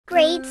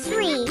Grade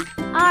 3,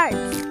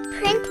 Arts,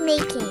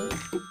 Printmaking.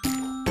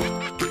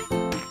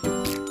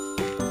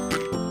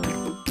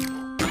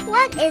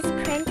 What is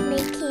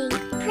printmaking?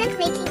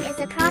 Printmaking is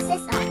a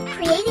process of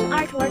creating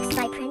artworks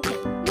by printing,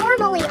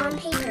 normally on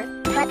paper,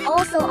 but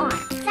also on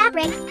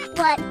fabric,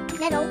 wood,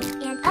 metal,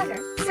 and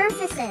other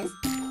surfaces.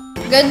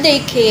 Good day,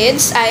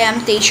 kids. I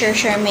am teacher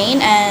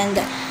Charmaine, and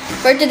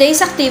for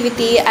today's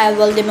activity, I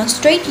will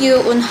demonstrate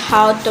you on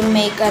how to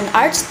make an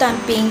art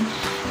stamping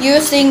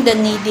using the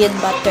needed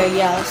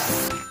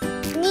materials.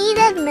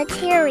 Needed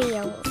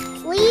materials: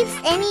 leaves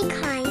any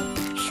kind,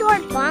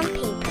 short bond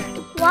paper,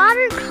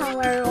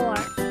 watercolor or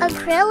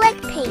acrylic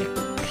paint,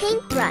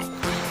 paintbrush.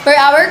 For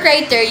our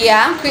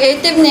criteria,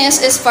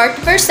 creativeness is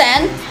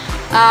 40%,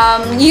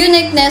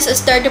 uniqueness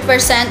is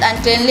 30%, and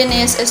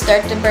cleanliness is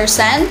 30%.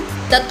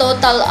 The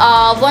total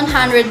of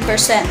 100%.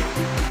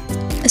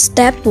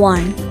 Step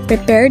 1.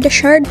 Prepare the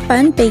short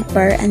bond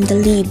paper and the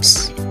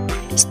leaves.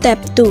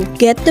 Step 2.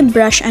 Get the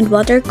brush and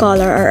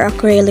watercolor or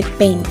acrylic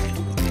paint.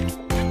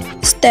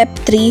 Step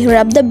 3.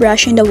 Rub the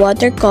brush in the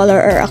watercolor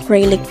or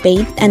acrylic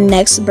paint and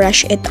next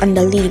brush it on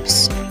the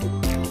leaves.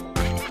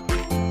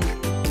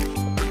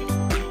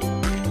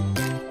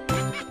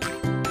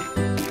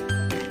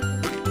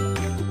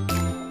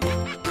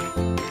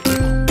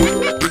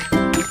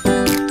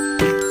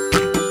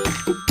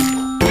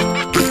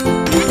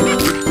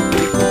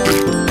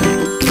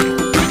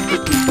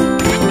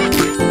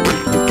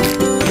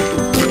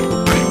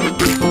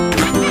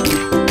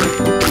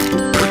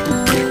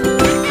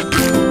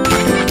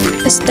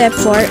 Step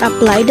 4.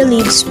 Apply the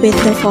leaves with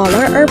the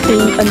color or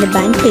paint on the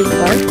bond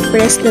paper.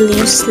 Press the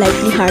leaves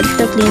slightly hard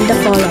to clean the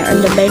color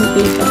on the bond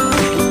paper.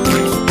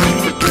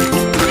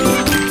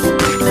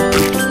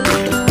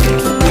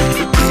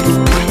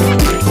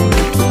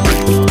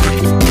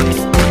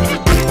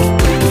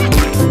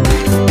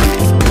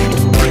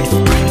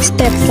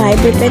 Step 5.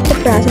 Repeat the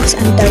process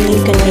until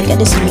you can make a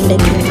design that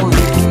you want.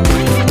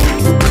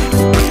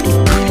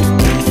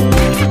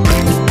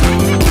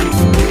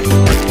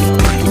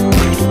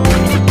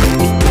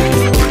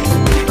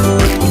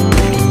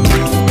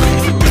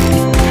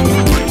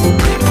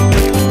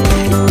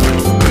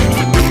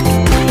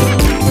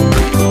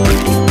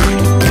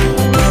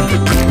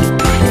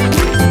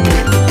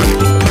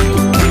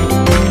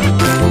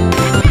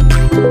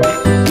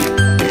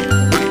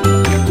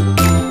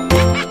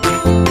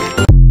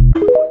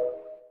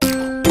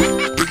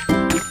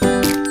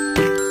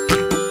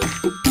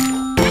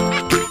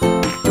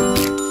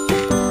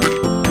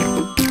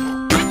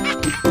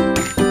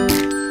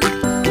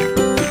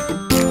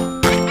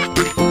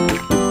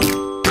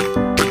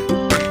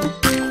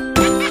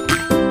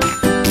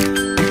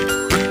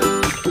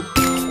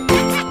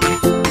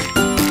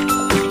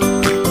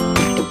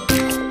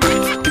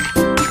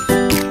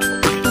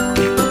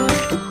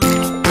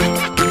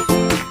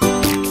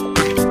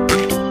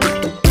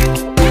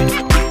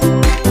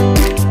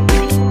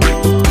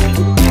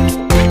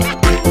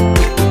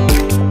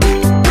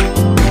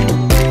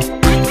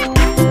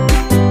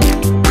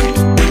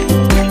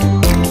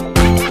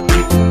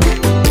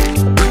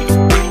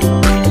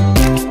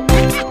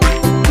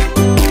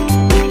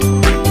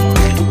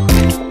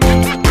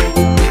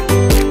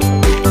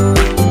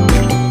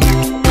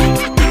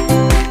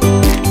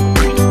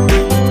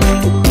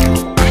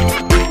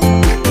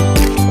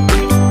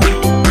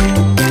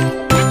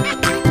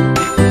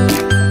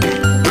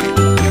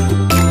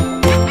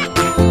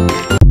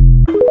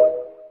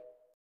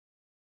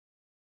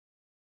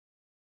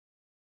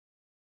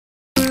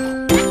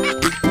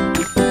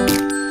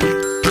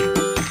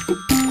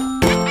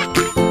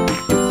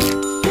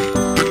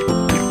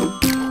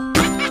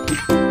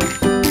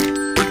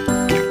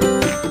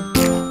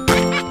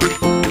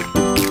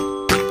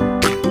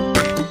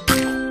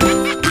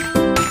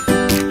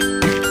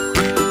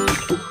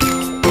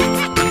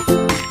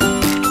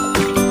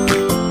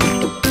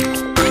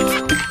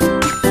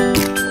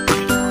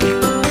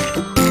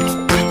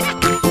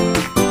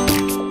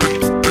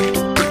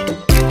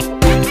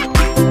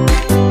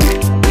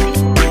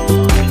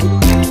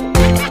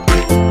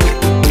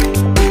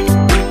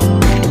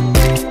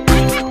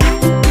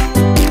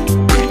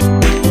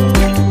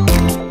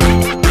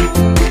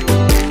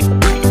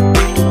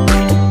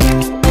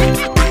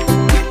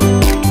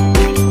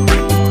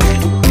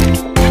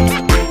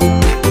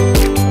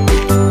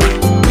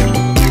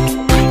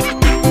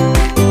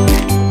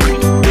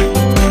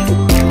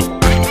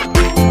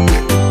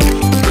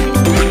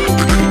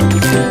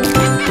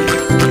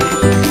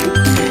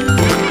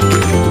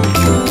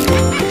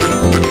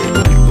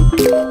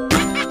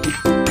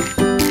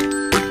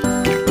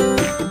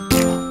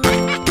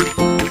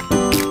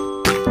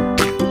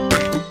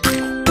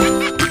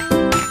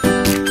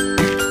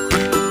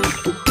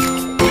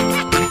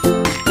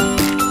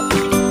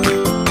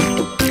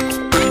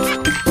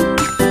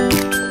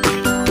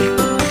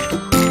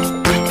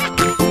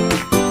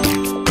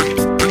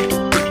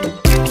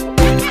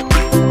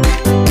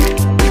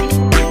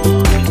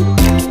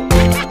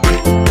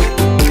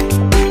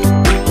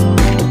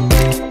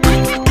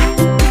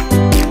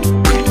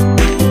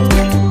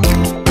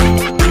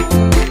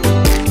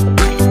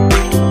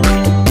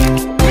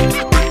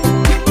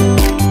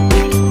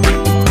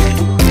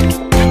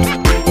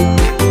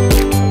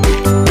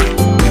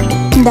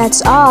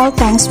 That's all.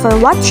 Thanks for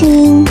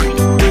watching.